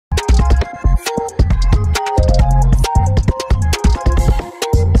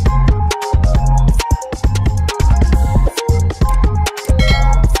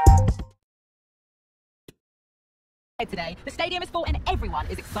today. The stadium is full and everyone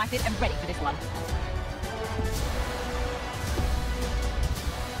is excited and ready for this one.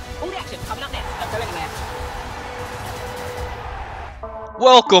 All the action coming up next. Don't go anywhere.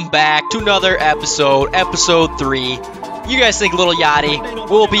 Welcome back to another episode, episode 3. You guys think Lil Yachty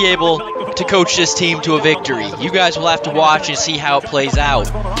will be able to coach this team to a victory? You guys will have to watch and see how it plays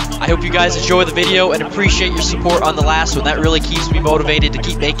out. I hope you guys enjoy the video and appreciate your support on the last one. That really keeps me motivated to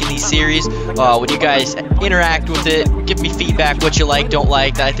keep making these series. When you guys interact with it, give me feedback, what you like, don't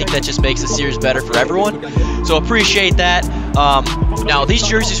like. I think that just makes the series better for everyone. So appreciate that. Now these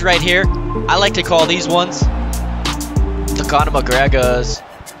jerseys right here, I like to call these ones the Conor McGregor's.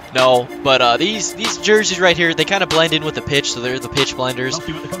 No, but these jerseys right here, they kind of blend in with the pitch, so they're the pitch blenders.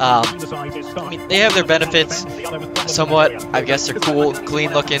 I mean, they have their benefits somewhat. I guess they're cool,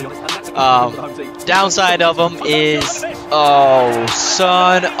 clean looking. Downside of them is, oh,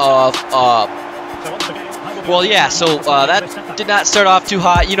 son of a... Well, yeah, so that did not start off too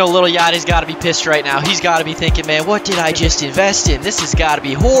hot. You know, Lil Yachty's got to be pissed right now. He's got to be thinking, man, what did I just invest in? This has got to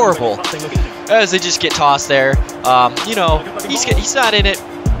be horrible. As they just get tossed there. You know, he's not in it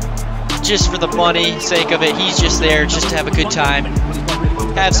just for the money sake of it. He's just there just to have a good time,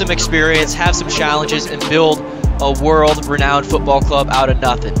 have some experience, have some challenges, and build a world-renowned football club out of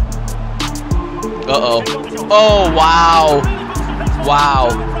nothing. Uh-oh. Oh, wow. Wow.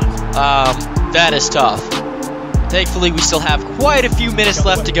 That is tough. Thankfully, we still have quite a few minutes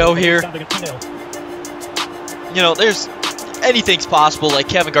left to go here. You know, anything's possible, like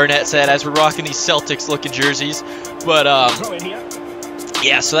Kevin Garnett said, as we're rocking these Celtics-looking jerseys. But,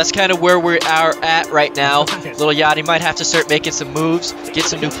 yeah, so that's kind of where we are at right now. Lil Yachty might have to start making some moves, get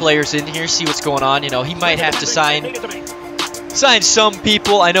some new players in here, see what's going on. You know, he might have to sign some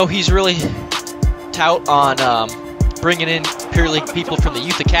people. I know he's really tout on bringing in purely people from the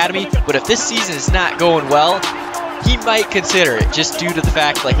youth academy, but if this season is not going well, he might consider it, just due to the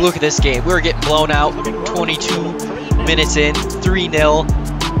fact, like, look at this game. We were getting blown out 22 minutes in, 3-0.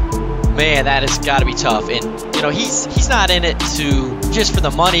 Man, that has got to be tough. And, you know, he's not in it just for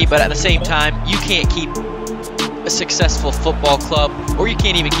the money, but at the same time, you can't keep a successful football club, or you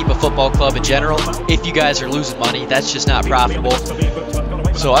can't even keep a football club in general if you guys are losing money. That's just not profitable.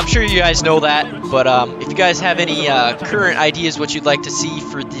 So I'm sure you guys know that, but if you guys have any current ideas what you'd like to see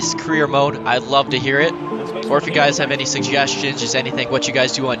for this career mode, I'd love to hear it. Or if you guys have any suggestions, just anything, what you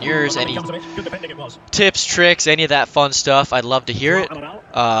guys do on yours, any tips, tricks, any of that fun stuff, I'd love to hear it.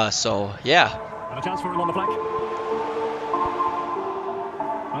 So, yeah.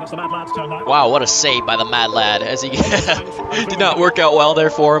 Wow, what a save by the Mad Lad. As he did not work out well there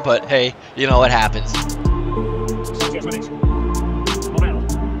for him, but hey, you know what happens.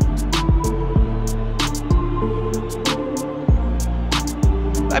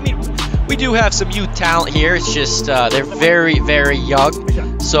 I mean, we do have some youth talent here. It's just they're very, very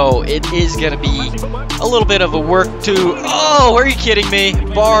young, so it is going to be a little bit of a work to... Oh, are you kidding me?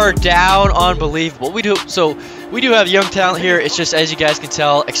 Bar down, unbelievable. We do have young talent here. It's just, as you guys can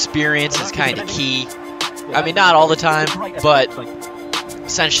tell, experience is kind of key. I mean, not all the time, but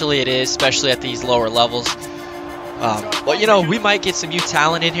essentially it is, especially at these lower levels. But, you know, we might get some youth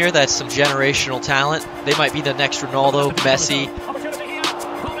talent in here. That's some generational talent. They might be the next Ronaldo, Messi.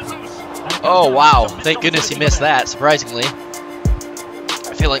 Oh, wow. Thank goodness he missed that, surprisingly.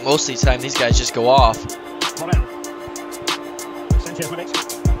 I feel like most of the time these guys just go off.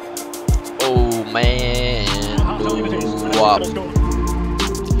 Oh, man. Ooh, wow.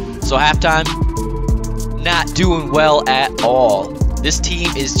 So, halftime, not doing well at all. This team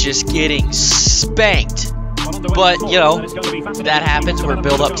is just getting spanked. But, you know, that happens. We're a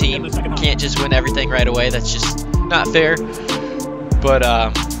build-up team. Can't just win everything right away. That's just not fair. But,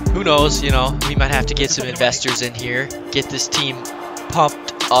 who knows, you know, we might have to get some investors in here, get this team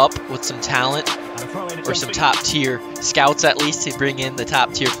pumped up with some talent, or some top-tier scouts at least, to bring in the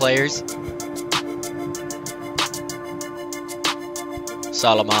top-tier players.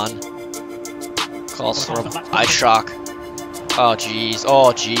 Solomon. Calls for eye shock. Oh, jeez.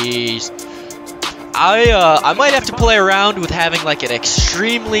 Oh, jeez. I might have to play around with having, like, an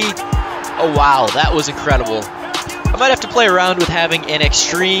extremely... Oh, wow, that was incredible. I might have to play around with having an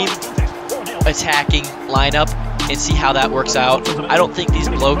extreme attacking lineup and see how that works out. I don't think these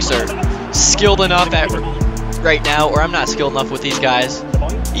blokes are skilled enough at right now, or I'm not skilled enough with these guys.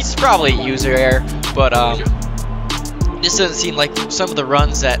 He's probably a user error, but this doesn't seem like some of the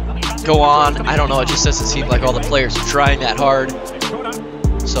runs that go on. I don't know, it just doesn't seem like all the players are trying that hard.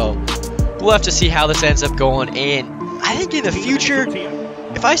 So we'll have to see how this ends up going. And I think in the future,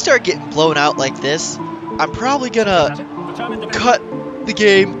 if I start getting blown out like this, I'm probably gonna cut the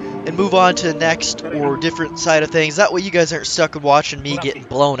game, and move on to the next or different side of things. That way you guys aren't stuck with watching me getting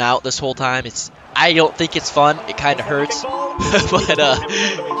blown out this whole time. I don't think it's fun. It kind of hurts. But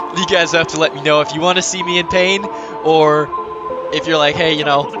you guys have to let me know if you want to see me in pain, or if you're like, hey, you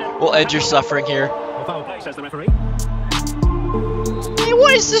know, we'll end your suffering here. Hey,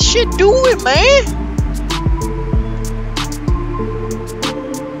 what is this shit doing, man?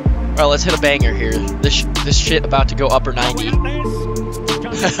 Alright, let's hit a banger here. This shit about to go upper 90.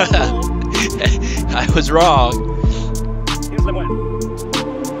 I was wrong.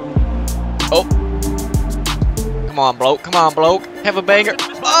 Oh. Come on, bloke. Come on, bloke. Have a banger.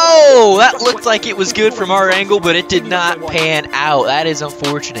 Oh, that looked like it was good from our angle, but it did not pan out. That is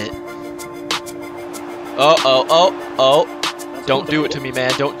unfortunate. Oh. Don't do it to me,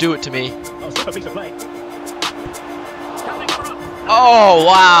 man. Don't do it to me. Oh,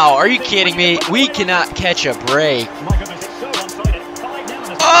 wow. Are you kidding me? We cannot catch a break.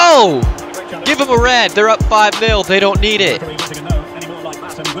 Oh! Give them a red. They're up 5-0. They don't need it.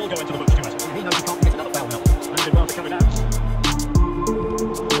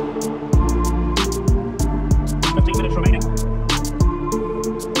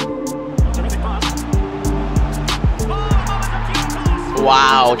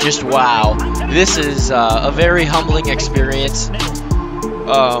 Wow, just wow. This is a very humbling experience.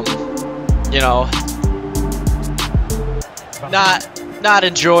 You know, not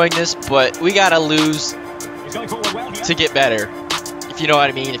enjoying this, but we gotta lose to get better. If you know what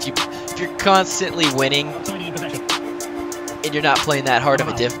I mean. If you're constantly winning and you're not playing that hard of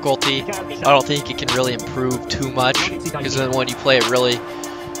a difficulty, I don't think it can really improve too much. Because then when you play a really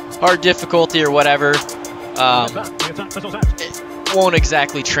hard difficulty or whatever, it won't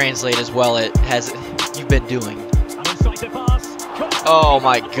exactly translate as well as you've been doing. Oh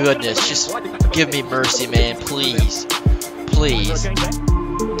my goodness, just give me mercy, man, please. Please.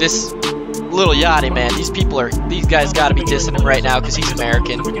 This Lil Yachty, man, these guys gotta be dissing him right now because he's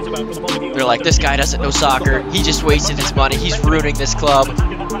American. They're like, this guy doesn't know soccer, he just wasted his money, he's ruining this club.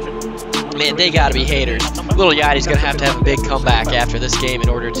 Man, they gotta be haters. Lil Yachty's gonna have a big comeback after this game in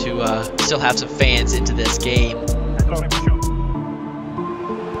order to still have some fans into this game.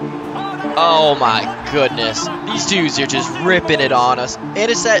 Oh my goodness. These dudes are just ripping it on us.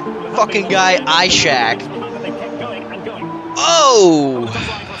 And it's that fucking guy, Ishak. Oh!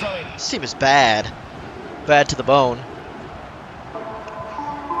 This team is bad. Bad to the bone.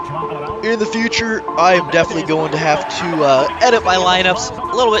 In the future, I am definitely going to have to edit my lineups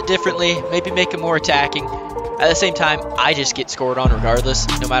a little bit differently. Maybe make them more attacking. At the same time, I just get scored on regardless,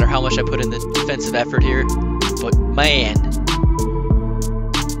 no matter how much I put in the defensive effort here. But man.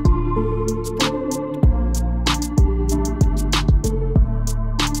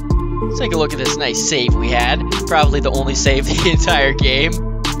 Let's take a look at this nice save we had. Probably the only save the entire game.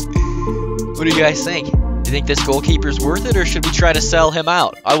 What do you guys think? Do you think this goalkeeper's worth it, or should we try to sell him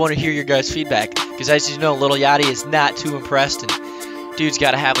out? I want to hear your guys' feedback. Because as you know, Lil Yachty is not too impressed. And dude's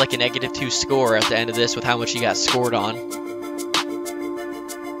got to have like a -2 score at the end of this with how much he got scored on.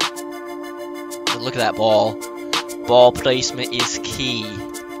 And look at that ball. Ball placement is key.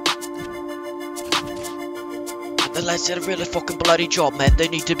 The lads did a really fucking bloody job, man. They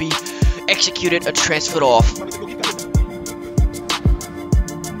need to be executed and transferred off.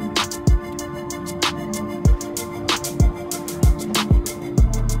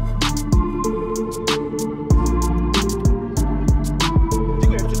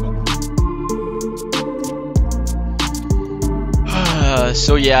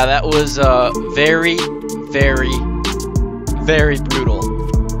 So yeah, that was very, very, very brutal.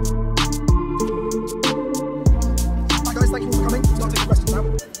 Hi guys, thank you all for coming. Start taking questions now.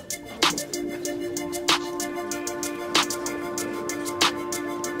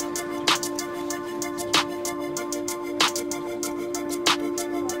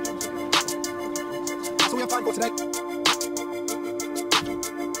 That's all we have time for today.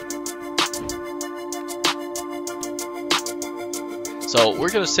 So we're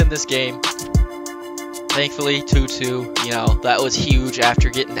going to send this game. Thankfully, 2-2. You know, that was huge after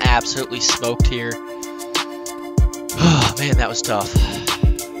getting absolutely smoked here. Oh, man, that was tough. And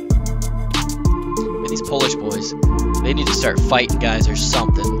these Polish boys, they need to start fighting guys or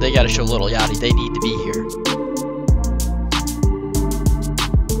something. They got to show Lil Yachty they need to be here.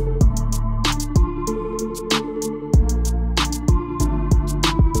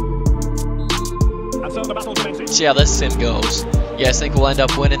 See how this sim goes. You guys think we'll end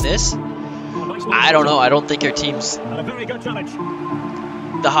up winning this? I don't know. I don't think our team's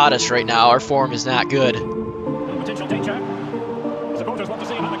the hottest right now. Our form is not good.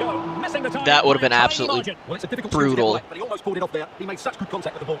 That would have been absolutely brutal. But he almost pulled it off there. He made such good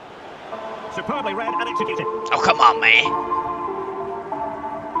contact with the ball. Superbly read and executed. Oh, come on, man.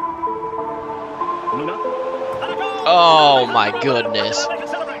 Luna. Oh, my goodness.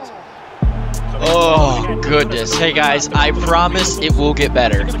 Oh, goodness. Hey, guys, I promise it will get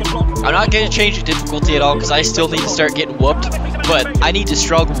better. I'm not going to change the difficulty at all because I still need to start getting whooped, but I need to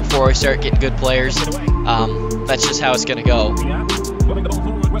struggle before I start getting good players. That's just how it's going to go. Moving the ball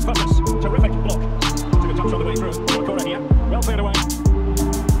forward with purpose. Terrific block. Took a touch on the way through. Corner here. Well cleared away.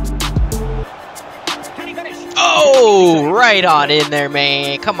 Can he finish? Oh, right on in there,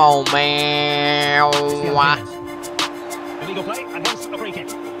 man. Come on, man. Illegal play and hence a free kick.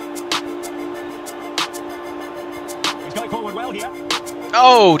 He's going forward well here.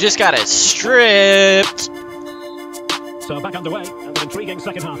 Oh, just got it stripped. So back underway and an intriguing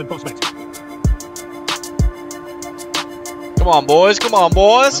second half in prospect. Come on, boys. Come on,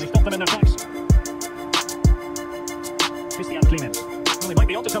 boys. And he stopped them in their tracks. Christian Clemens. Well, he might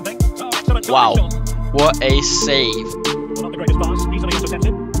be onto something. Oh, excellent. Wow. Shot. What a save. Well, not the greatest pass. Easily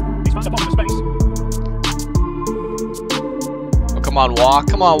intercepted. He's found the bottom of space. Oh, come on, walk.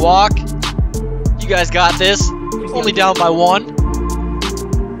 Come on, walk. You guys got this. Only down by 1. They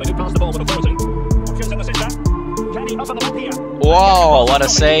do pass the ball with authority. Options in the centre. Can he open the lock here? Whoa, what a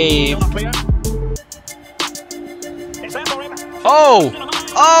save. Still not clear. It's there for him.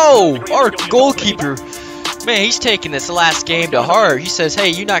 Oh, our goalkeeper. Man, he's taking this last game to heart. He says, hey,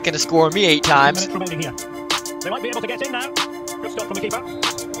 you're not going to score me 8 times. Remaining here. They might be able to get in now. Good stop from the keeper.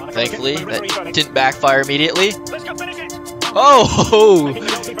 Thankfully, that didn't backfire immediately. Let's go finish it. Oh,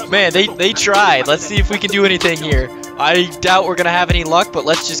 man, they tried. Let's see if we can do anything here. I doubt we're going to have any luck, but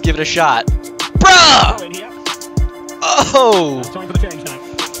let's just give it a shot. Bruh! Oh! Time for the change now.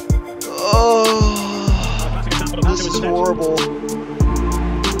 Oh, this is horrible.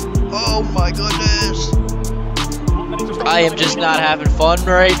 Oh my goodness. I am just not having fun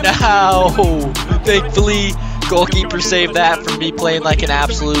right now. Thankfully, goalkeeper saved that from me playing like an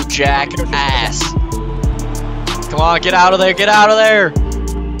absolute jackass. Come on, get out of there, get out of there.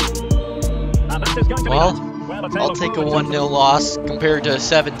 Well, I'll take a 1-0 loss compared to a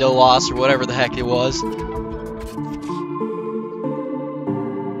 7-0 loss or whatever the heck it was.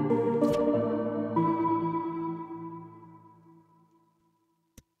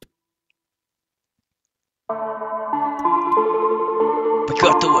 We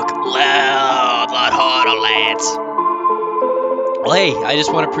got to work loud, lot harder, lads. Well, hey, I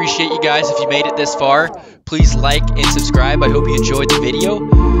just want to appreciate you guys if you made it this far. Please like and subscribe. I hope you enjoyed the video.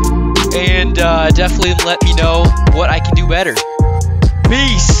 And definitely let me know what I can do better.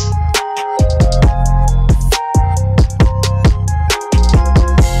 Peace!